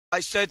I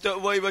said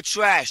that we were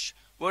trash.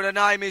 Well, the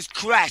name is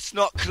Crash,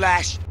 not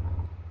Clash.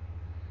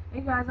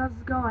 Hey guys, how's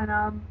it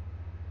going?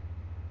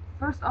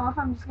 First off,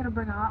 I'm just gonna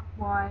bring up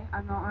why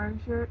I'm not wearing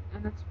a shirt,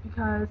 and it's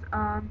because,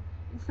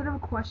 instead of a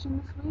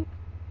question this week,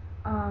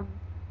 um,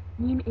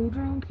 me and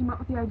Adrian came up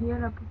with the idea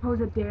to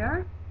propose a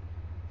dare.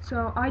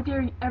 So I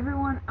dare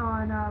everyone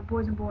on,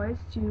 Boys and Boys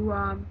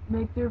to,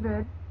 make their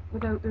vid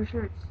without their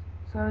shirts.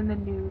 So, in the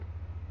nude.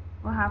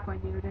 Well, halfway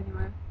nude,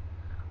 anyway.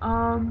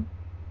 Um,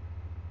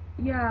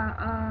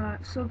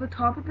 so the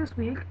topic this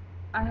week,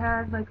 I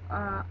had,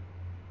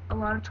 a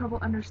lot of trouble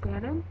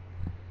understanding.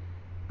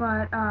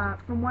 But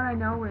from what I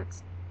know,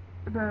 it's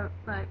about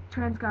like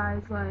trans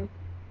guys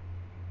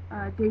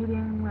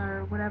dating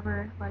or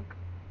whatever, like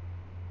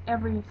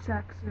every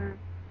sex or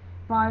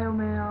bio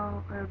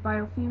male or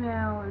bio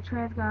female or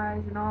trans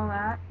guys and all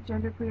that,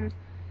 gender queers.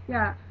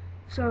 Yeah.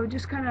 So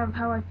just kind of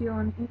how I feel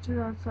on each of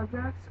those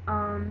subjects.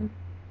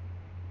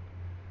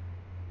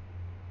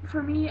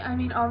 For me, I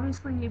mean,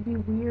 obviously it'd be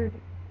weird.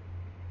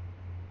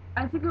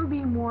 I think it would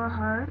be more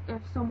hard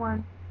if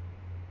someone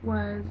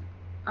was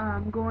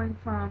going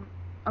from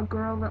a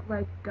girl that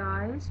liked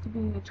guys to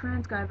being a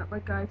trans guy that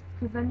liked guys,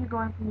 because then you're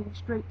going from being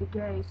straight to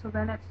gay, so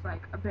then it's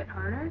like a bit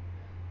harder.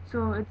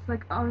 So it's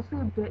like obviously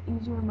a bit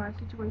easier in my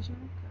situation,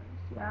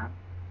 cause, yeah.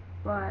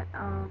 But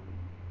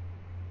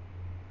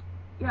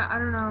yeah, I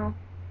don't know.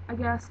 I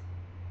guess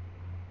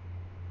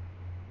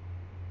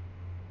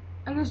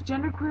I guess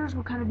gender queers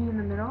will kind of be in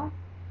the middle,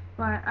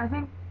 but I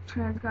think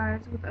trans guys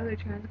with other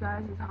trans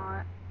guys is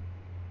hot.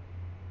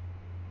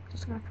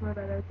 Just gonna throw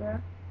that out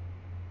there.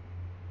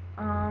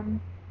 Um,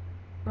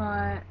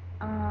 but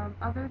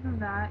other than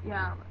that,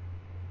 yeah.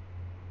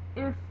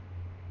 If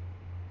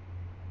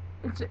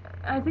it's,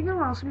 I think it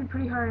would also be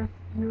pretty hard if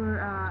you're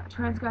a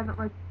trans guy that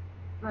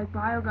like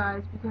bio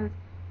guys, because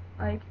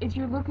like if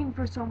you're looking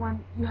for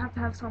someone, you have to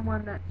have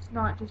someone that's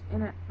not just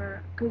in it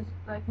for, because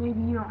like maybe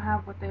you don't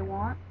have what they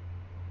want.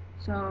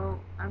 So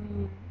I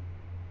mean,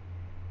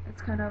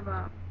 it's kind of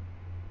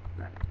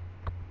like,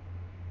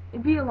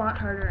 it'd be a lot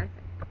harder, I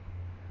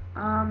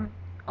think.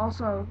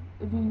 Also,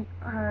 it'd be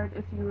hard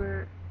if you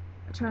were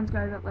a trans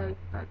guy that like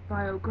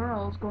bio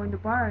girls going to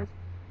bars.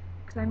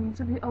 Because I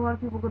mean, a lot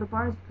of people go to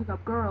bars to pick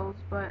up girls,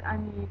 but I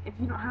mean, if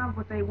you don't have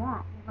what they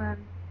want, well,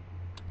 then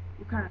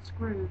you're kind of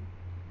screwed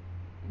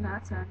in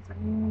that sense. I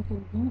mean, you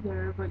can be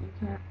there, but you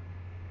can't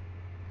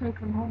take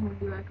them home and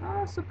be like,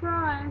 oh,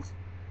 surprise.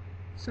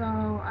 So,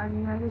 I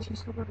mean, I guess you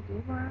still go to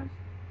gay bars.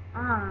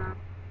 I don't know.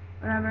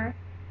 Whatever.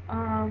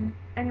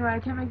 Anyway, I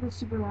can't make this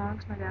super long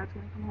because my dad's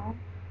gonna come home.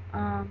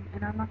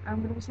 And I'm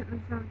gonna be sitting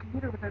in front of the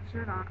computer with that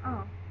shirt on.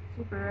 Oh,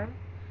 super,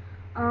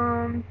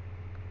 right?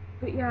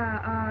 But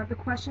yeah, the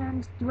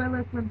questions, do I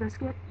like Limp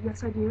Bizkit?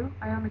 Yes, I do.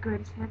 I own the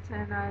greatest hits,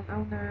 and I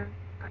own their,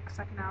 like,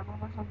 second album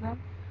or something.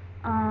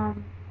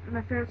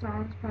 My favorite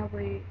song is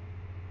probably,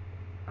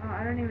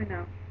 I don't even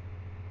know.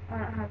 I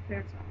don't have a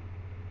favorite song.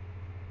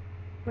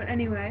 But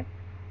anyway,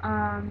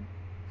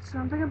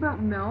 something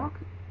about milk,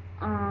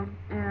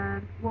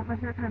 and what my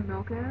favorite kind of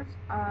milk is.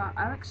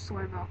 I like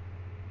soy milk.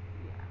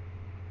 Yeah,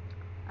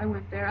 I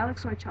went there. I like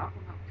soy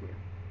chocolate milk too.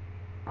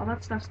 All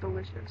that stuff's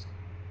delicious.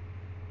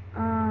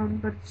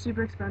 But it's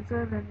super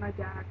expensive, and my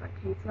dad like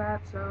hates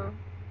that, so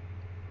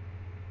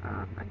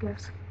I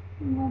guess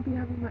we won't be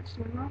having much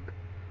soy milk.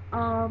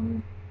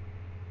 Um,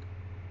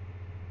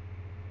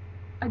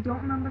 I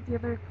don't remember what the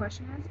other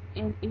question is,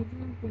 and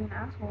Adrian's being an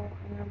asshole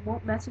and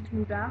won't message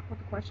me back what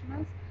the question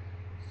is.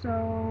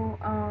 So,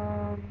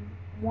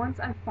 once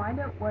I find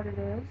out what it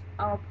is,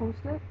 I'll post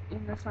it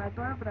in the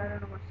sidebar, but I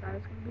don't know what side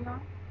it's gonna be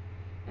on.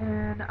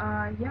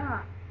 And,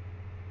 yeah.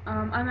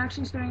 I'm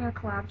actually starting a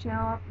collab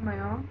channel up of my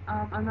own.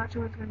 I'm not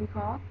sure what it's gonna be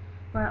called,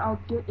 but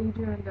I'll get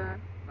Adrian to,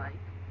 like,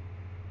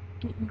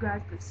 get you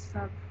guys to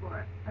sub for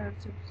it, or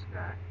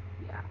subscribe.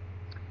 Yeah.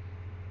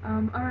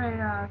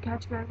 Alright,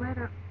 catch you guys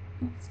later.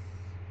 Peace.